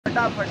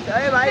फटाफट से।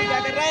 अरे भाई क्या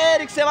कर रहे हैं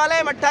रिक्शे वाले,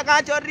 मट्ठा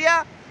कहाँ चोर रही है?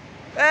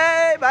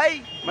 ए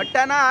भाई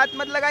मट्ठा ना हाथ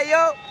मत लगाइयो।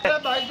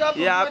 भाई साहब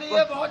ये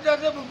आपको बहुत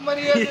ज्यादा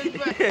भुखमरी है।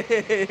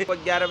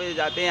 11 बजे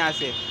जाते हैं यहाँ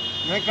से।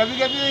 मैं कभी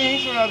कभी यही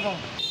सुनाता हूँ।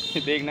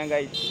 देखना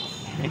गाइस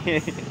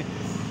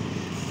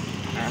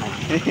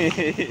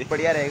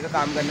बढ़िया रहेगा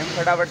काम करने में,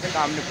 फटाफट से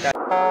काम निपटा।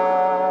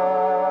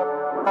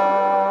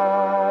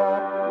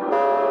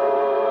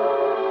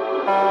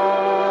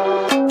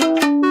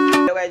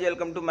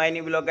 Welcome to my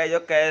new blog guys.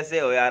 कैसे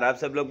हो यार आप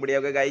सब लोग? बढ़िया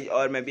हो गए गाइज,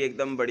 और मैं भी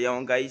एकदम बढ़िया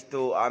हूँ गाइज।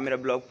 तो आज मेरा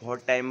ब्लॉग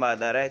बहुत टाइम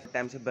बाद आ रहा है,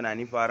 टाइम से बना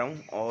नहीं पा रहा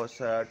हूँ, और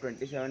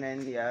 27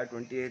 एंड या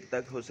 28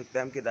 तक हो सकता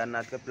है हम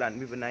केदारनाथ का प्लान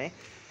भी बनाए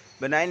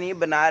नहीं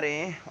बना रहे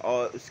हैं।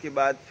 और उसके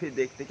बाद फिर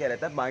देखते क्या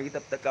रहता है बाकी।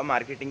 तब तक का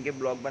मार्केटिंग के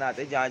ब्लॉग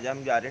बनाते हैं, जहाँ जहाँ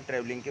हम जा रहे हैं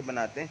ट्रैवलिंग के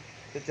बनाते हैं।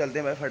 तो चलते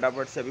हैं भाई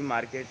फटाफट से, अभी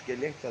मार्केट के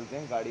लिए चलते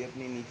हैं। गाड़ी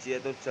अपनी नीचे है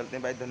तो चलते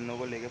हैं भाई धन्नों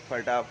को लेके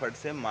फटाफट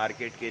से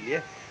मार्केट के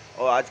लिए।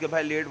 और आज के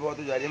भाई लेट बहुत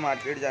हो जा रही है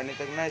मार्केट जाने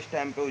तक ना, इस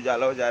टाइम पे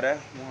उजाला हो जा रहा है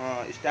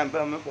वहाँ, इस टाइम पे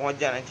हमें पहुँच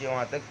जाना चाहिए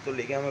वहाँ तक। तो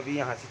लेके हम अभी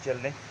यहाँ से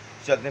चलते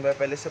हैं भाई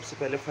पहले, सबसे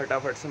पहले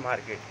फटाफट से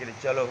मार्केट के लिए।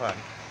 चलो भाई।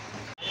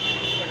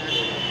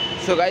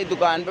 सो गाइस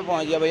दुकान पे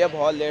पहुँच गया भैया,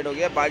 बहुत लेट हो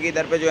गया। बाकी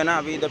इधर पे जो है ना,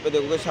 अभी इधर पे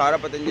देखोगे सारा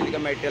पतंजलि का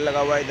मटेरियल लगा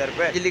हुआ है। इधर पे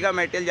पतंजलि का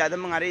मटेरियल ज़्यादा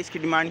मंगा रहे हैं, इसकी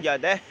डिमांड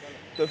ज़्यादा है।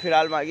 तो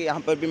फिलहाल बाकी यहाँ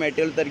पर भी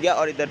मटेरियल उतर गया,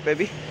 और इधर पे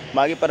भी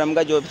बाकी परम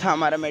का जो था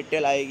हमारा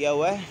मटेरियल आ गया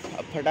हुआ है।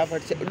 अब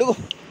फटाफट से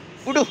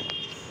उठो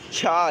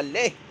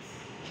चाले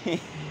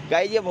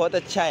गाइस, ये बहुत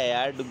अच्छा है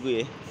यार डुग्गू।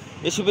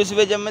 ये सुबह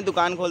सुबह जब मैं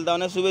दुकान खोलता हूँ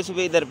ना, सुबह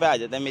सुबह इधर पे आ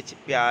जाता है मैं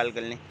प्याल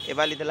करने। ए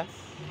वाली तला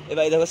ए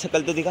भाई देखो,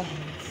 शक्ल तो दिखा,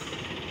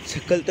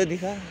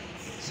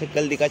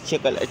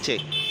 शक्ल अच्छे।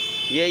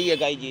 यही है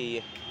गाइस, यही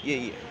है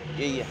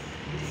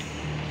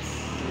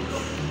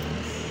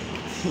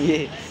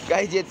ये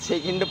गाइस। ये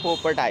सेकंड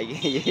पोपट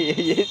आएगी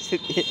ये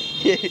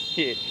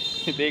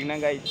देखना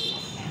गाइस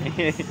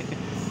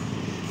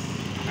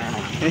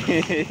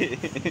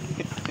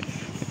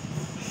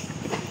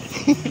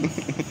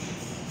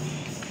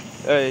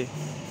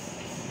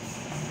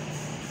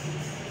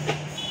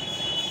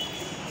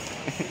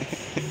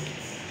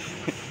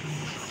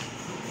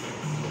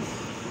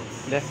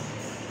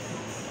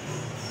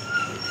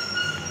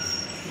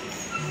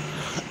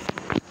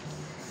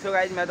तो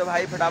गाइज मैं तो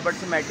भाई फटाफट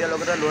से मटेरियल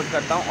वगैरह लोड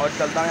करता हूँ और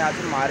चलता हूँ यहाँ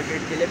से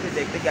मार्केट के लिए। फिर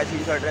देखते क्या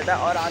चीज़ चल रहा था।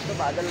 और आज तो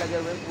बादल लगे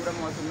हुए, पूरा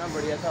मौसम ना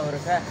बढ़िया सा हो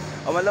रखा है।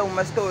 और मतलब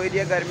उमस तो हो ही रही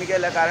है, गर्मी के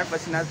कारण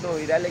पसीना तो हो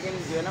ही रहा है, लेकिन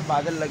जो है ना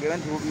बादल लगे हुए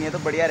हैं, धूप नहीं है, तो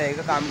बढ़िया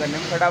रहेगा काम करने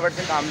में। फटाफट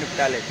से काम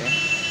निपटा लेते हैं।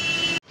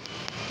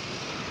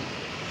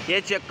 ये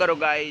चेक करो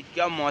गाइस,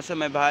 क्या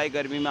मौसम है भाई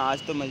गर्मी में। आज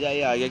तो मज़ा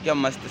ही आ गया, क्या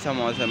मस्त सा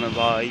मौसम है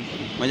भाई,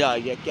 मज़ा आ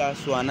गया। क्या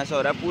सुहाना सा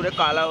हो रहा है, पूरे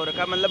काला हो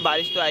रखा है। मतलब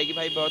बारिश तो आएगी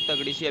भाई बहुत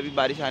तगड़ी सी, अभी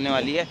बारिश आने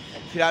वाली है।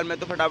 फिलहाल मैं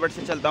तो फटाफट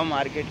से चलता हूँ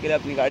मार्केट के लिए,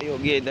 अपनी गाड़ी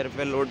होगी इधर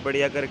पे लोड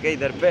बढ़िया करके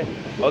इधर पे।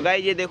 और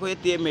गाइस ये देखो,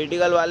 ये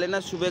मेडिकल वाले ना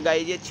सुबह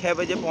गाइस ये 6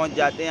 बजे पहुँच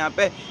जाते हैं यहाँ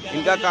पे।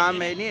 इनका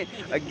काम है नहीं,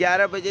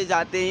 11 बजे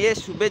जाते हैं ये,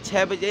 सुबह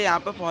 6 बजे यहाँ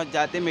पे पहुँच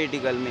जाते हैं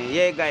मेडिकल में।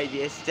 ये गाइस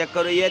ये चेक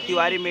करो, ये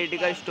तिवारी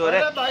मेडिकल स्टोर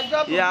है।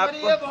 ये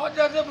आपको बहुत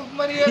ज़्यादा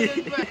भुखमरी है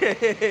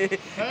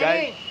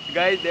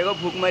गाइस देखो,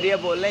 भूखमरी है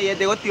बोल रहे हैं। ये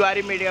देखो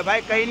तिवारी मेडिकल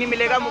भाई, कहीं नहीं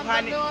मिलेगा।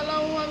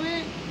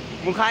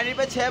 मुखानी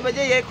पे 6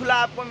 बजे ये खुला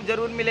आपको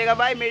जरूर मिलेगा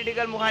भाई,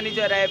 मेडिकल मुखानी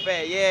चौराहे पे।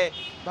 ये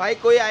भाई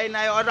कोई आए ना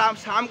आए। और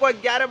शाम को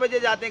 11 बजे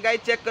जाते हैं गाइस,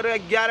 चेक करो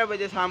 11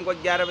 बजे, शाम को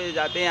 11 बजे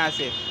जाते हैं यहाँ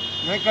से।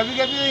 मैं कभी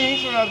कभी यही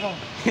सुनाता हूँ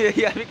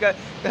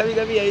कभी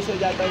कभी यही सो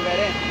जाता है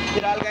मेरे।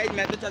 फिलहाल गाइस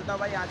मैं तो चलता हूँ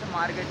भाई यहाँ से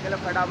मार्केट के लिए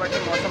फटाफट से,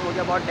 मौसम हो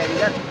गया बहुत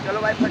डेंजर। चलो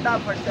भाई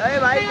फटाफट से। अरे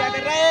भाई क्या कर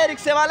रहे हैं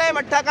रिक्शे वाले,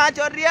 मट्ठा कहाँ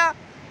चोर रही है?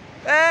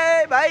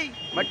 ए भाई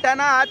मट्ठा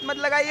ना हाथ मत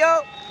लगाइयो।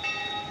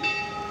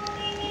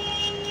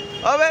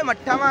 अबे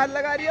मट्ठा में हाथ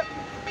लगा रही हो,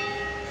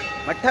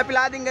 मट्ठा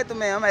पिला देंगे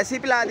तुम्हें हम, ऐसे ही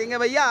पिला देंगे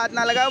भैया, हाथ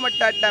ना लगाओ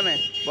मट्ठा अट्टा में।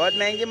 बहुत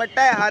महंगी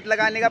मट्ठा है, हाथ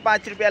लगाने का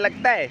 5 रुपया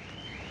लगता है।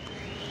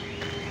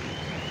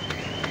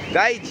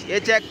 गाइज ये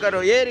चेक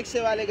करो, ये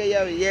रिक्शे वाले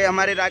भैया, ये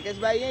हमारे राकेश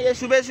भाई हैं। ये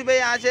सुबह सुबह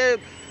यहाँ से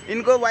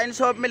इनको वाइन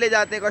शॉप में ले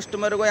जाते हैं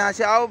कस्टमर को। यहाँ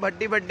से आओ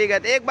भट्टी भट्टी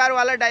कहते। एक बार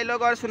वाला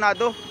डायलॉग और सुना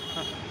दो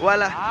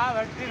वाला।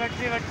 भट्टी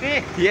भट्टी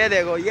भट्टी, ये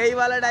देखो यही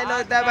वाला डायलॉग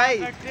होता है भाई।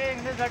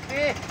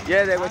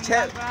 ये देखो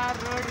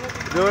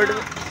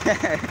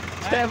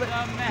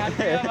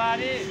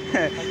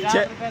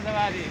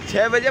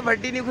 6 बजे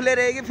भट्टी नहीं खुले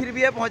रहेगी, फिर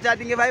भी ये पहुंचा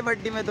देंगे भाई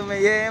भट्टी में तुम्हें।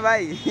 ये है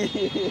भाई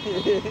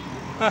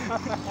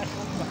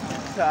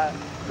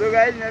तो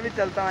गाइस मैं भी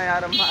चलता हूँ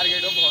यार,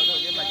 मार्केट में बहुत हो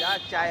गया मजा।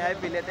 चाय हाय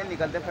पी लेते हैं,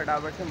 निकलते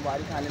फटाफट से,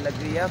 बारिश आने लग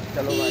रही है। अब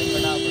चलो भाई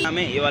फटाफट।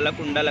 हमें ये वाला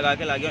कुंडा लगा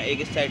के लागे,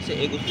 एक इस साइड से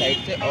एक उस साइड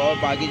से। और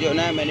बाकी जो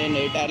ना मैंने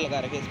नए टायर लगा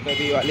रखे इस पर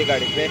भी, वाली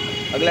गाड़ी पे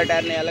अगला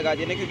टायर नया लगा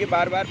दिया, क्योंकि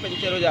बार बार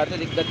पंचर हो जाता,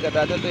 दिक्कत कर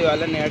रहा था। तो ये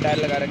वाला नया टायर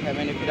लगा रखा है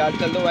मैंने। फिलहाल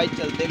चल दो भाई,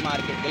 चलते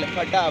मार्केट के लिए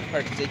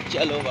फटाफट से।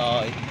 चलो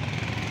भाई।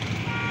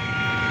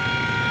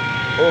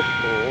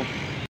 ओहो